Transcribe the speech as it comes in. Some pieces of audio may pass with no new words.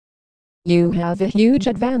You have a huge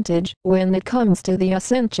advantage when it comes to the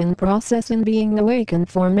ascension process in being awakened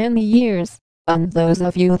for many years, and those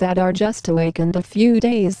of you that are just awakened a few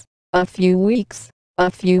days, a few weeks,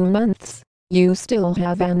 a few months, you still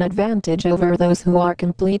have an advantage over those who are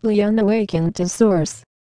completely unawakened to Source.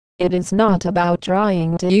 It is not about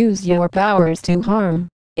trying to use your powers to harm.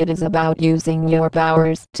 It is about using your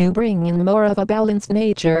powers to bring in more of a balanced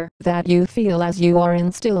nature that you feel as you are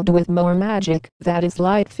instilled with more magic that is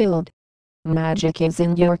light-filled. Magic is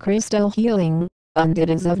in your crystal healing, and it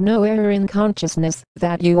is of no error in consciousness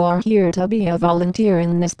that you are here to be a volunteer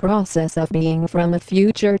in this process of being from a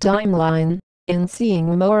future timeline, in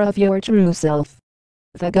seeing more of your true self.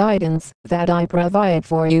 The guidance that I provide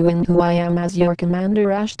for you in who I am as your Commander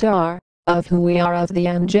Ashtar, of who we are of the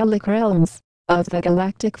angelic realms, of the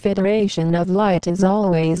Galactic Federation of Light is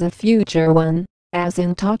always a future one, as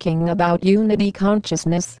in talking about unity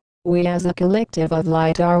consciousness. We as a collective of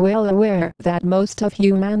light are well aware that most of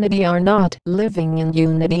humanity are not living in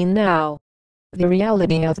unity now. The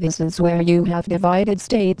reality of this is where you have divided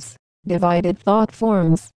states, divided thought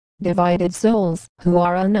forms, divided souls who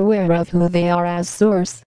are unaware of who they are as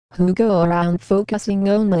Source, who go around focusing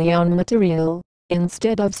only on material,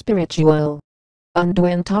 instead of spiritual. And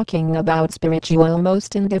when talking about spiritual,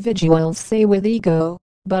 most individuals say with ego,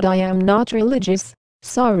 "But I am not religious,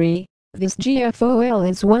 sorry. This GFOL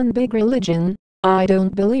is one big religion. I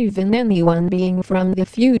don't believe in anyone being from the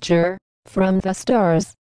future, from the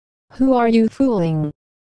stars." Who are you fooling?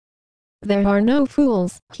 There are no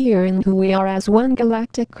fools here in who we are as one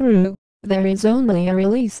galactic crew. There is only a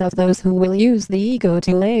release of those who will use the ego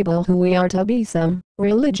to label who we are to be some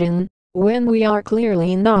religion, when we are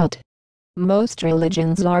clearly not. Most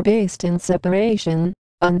religions are based in separation,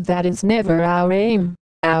 and that is never our aim.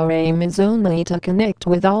 Our aim is only to connect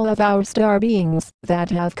with all of our star beings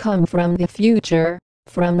that have come from the future,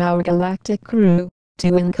 from our galactic crew,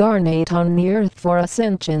 to incarnate on the earth for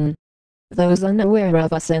ascension. Those unaware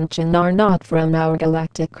of ascension are not from our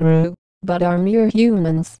galactic crew, but are mere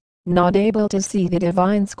humans, not able to see the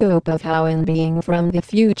divine scope of how in being from the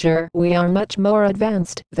future we are much more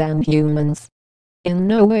advanced than humans. In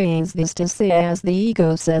no way is this to say, as the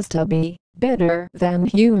ego says, to be better than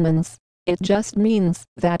humans. It just means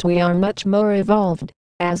that we are much more evolved,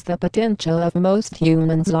 as the potential of most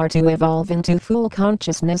humans are to evolve into full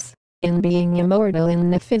consciousness, in being immortal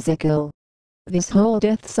in the physical. This whole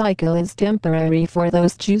death cycle is temporary for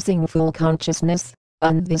those choosing full consciousness,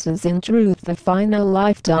 and this is in truth the final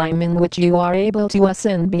lifetime in which you are able to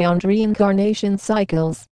ascend beyond reincarnation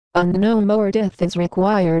cycles, and no more death is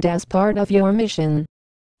required as part of your mission.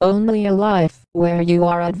 Only a life where you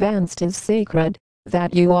are advanced is sacred,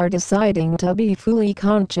 that you are deciding to be fully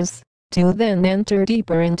conscious, to then enter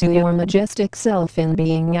deeper into your majestic self in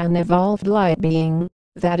being an evolved light being,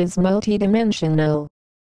 that is multidimensional.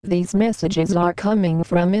 These messages are coming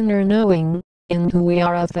from inner knowing, in who we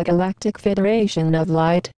are of the Galactic Federation of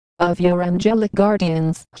Light, of your angelic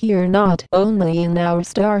guardians here not only in our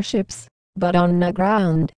starships, but on the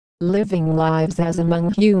ground, living lives as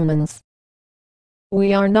among humans.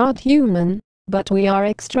 We are not human, but we are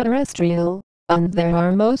extraterrestrial. And there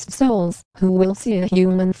are most souls who will see a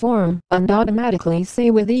human form and automatically say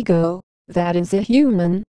with ego, "That is a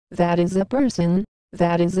human, that is a person,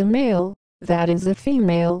 that is a male, that is a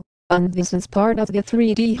female," and this is part of the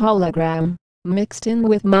 3D hologram, mixed in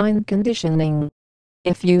with mind conditioning.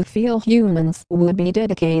 If you feel humans would be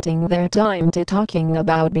dedicating their time to talking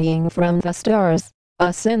about being from the stars,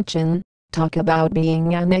 ascension, talk about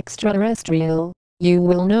being an extraterrestrial, you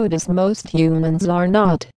will notice most humans are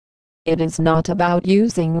not. It is not about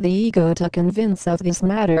using the ego to convince of this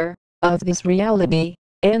matter, of this reality,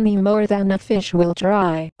 any more than a fish will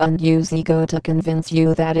try and use ego to convince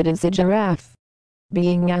you that it is a giraffe.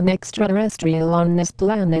 Being an extraterrestrial on this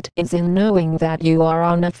planet is in knowing that you are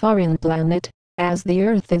on a foreign planet, as the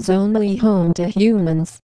Earth is only home to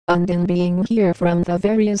humans, and in being here from the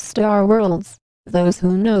various star worlds. Those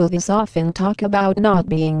who know this often talk about not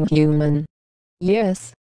being human.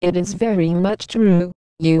 Yes, it is very much true.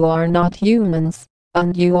 You are not humans,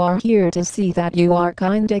 and you are here to see that you are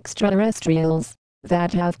kind extraterrestrials,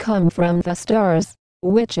 that have come from the stars,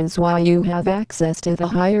 which is why you have access to the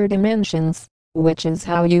higher dimensions, which is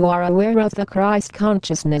how you are aware of the Christ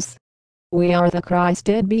consciousness. We are the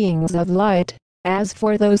Christed beings of light. As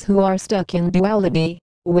for those who are stuck in duality,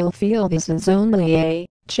 will feel this is only a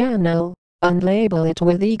channel, and label it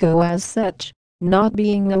with ego as such, not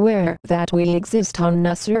being aware that we exist on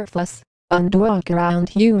the surface, and walk around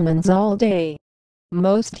humans all day.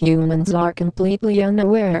 Most humans are completely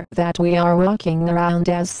unaware that we are walking around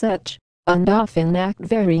as such, and often act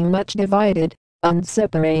very much divided,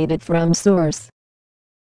 unseparated from Source.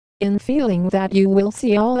 In feeling that you will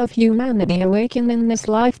see all of humanity awaken in this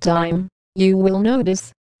lifetime, you will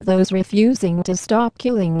notice, those refusing to stop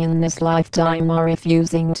killing in this lifetime are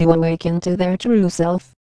refusing to awaken to their true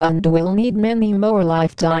self, and will need many more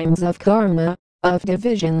lifetimes of karma, of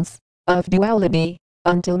divisions, of duality,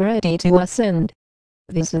 until ready to ascend.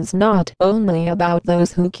 This is not only about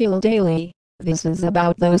those who kill daily, this is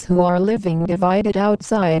about those who are living divided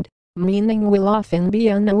outside, meaning will often be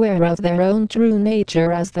unaware of their own true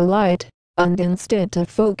nature as the light, and instead to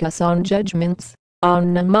focus on judgments,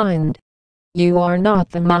 on the mind. You are not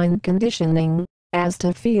the mind conditioning, as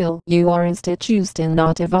to feel you are is to choose to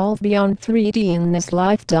not evolve beyond 3D in this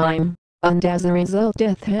lifetime, and as a result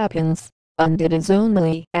death happens, and it is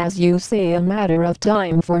only, as you say, a matter of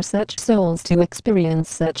time for such souls to experience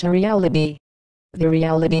such a reality. The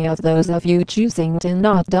reality of those of you choosing to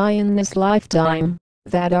not die in this lifetime,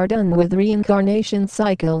 that are done with reincarnation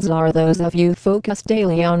cycles, are those of you focused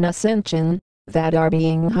daily on ascension, that are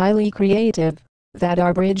being highly creative, that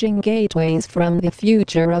are bridging gateways from the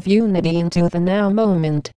future of unity into the now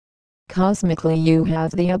moment. Cosmically you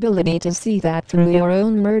have the ability to see that through your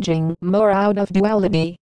own merging more out of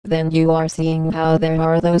duality, then you are seeing how there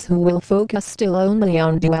are those who will focus still only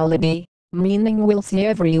on duality, meaning will see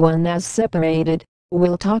everyone as separated,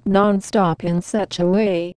 will talk non-stop in such a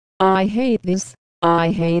way, I hate this,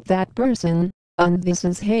 I hate that person, and this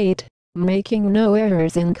is hate, making no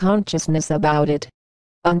errors in consciousness about it.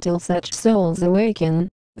 Until such souls awaken,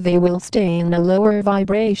 they will stay in a lower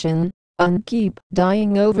vibration, and keep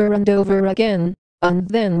dying over and over again, and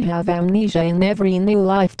then have amnesia in every new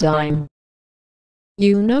lifetime.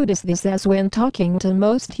 You notice this as when talking to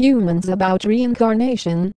most humans about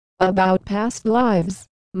reincarnation, about past lives,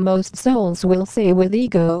 most souls will say with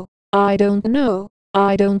ego, I don't know,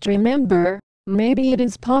 I don't remember, maybe it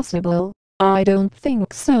is possible, I don't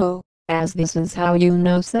think so, as this is how you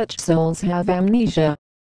know such souls have amnesia.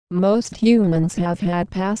 Most humans have had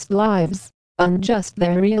past lives, and just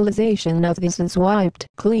their realization of this is wiped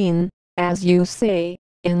clean, as you say,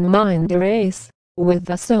 in mind erase, with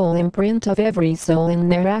the soul imprint of every soul in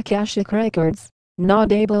their Akashic records,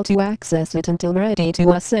 not able to access it until ready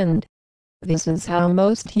to ascend. This is how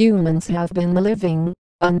most humans have been living,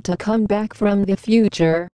 and to come back from the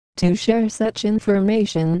future, to share such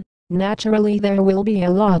information, naturally there will be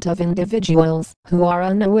a lot of individuals who are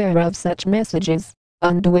unaware of such messages,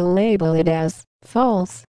 and will label it as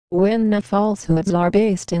false, when the falsehoods are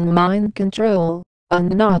based in mind control,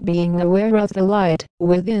 and not being aware of the light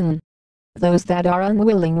within. Those that are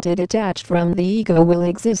unwilling to detach from the ego will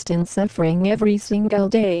exist in suffering every single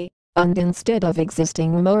day, and instead of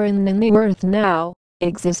existing more in the new earth now,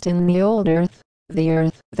 exist in the old earth, the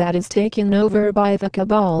earth that is taken over by the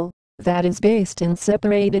cabal, that is based in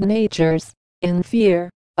separated natures, in fear,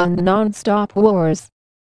 and non-stop wars.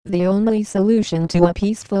 The only solution to a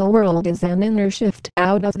peaceful world is an inner shift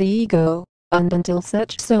out of the ego, and until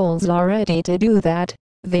such souls are ready to do that,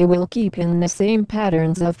 they will keep in the same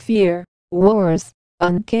patterns of fear, wars,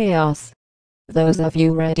 and chaos. Those of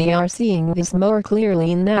you ready are seeing this more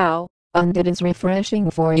clearly now, and it is refreshing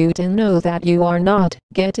for you to know that you are not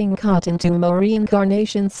getting caught into more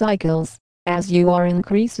reincarnation cycles, as you are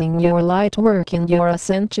increasing your light work in your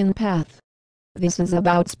ascension path. This is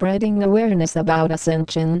about spreading awareness about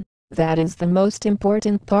ascension. That is the most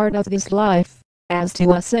important part of this life, as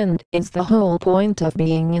to ascend is the whole point of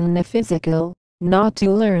being in the physical, not to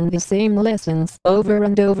learn the same lessons over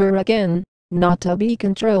and over again, not to be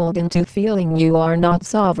controlled into feeling you are not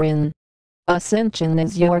sovereign. Ascension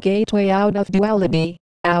is your gateway out of duality,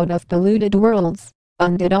 out of polluted worlds,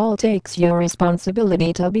 and it all takes your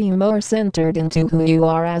responsibility to be more centered into who you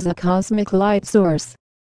are as a cosmic light source.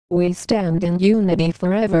 We stand in unity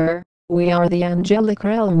forever, we are the angelic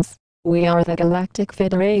realms, we are the Galactic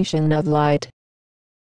Federation of Light.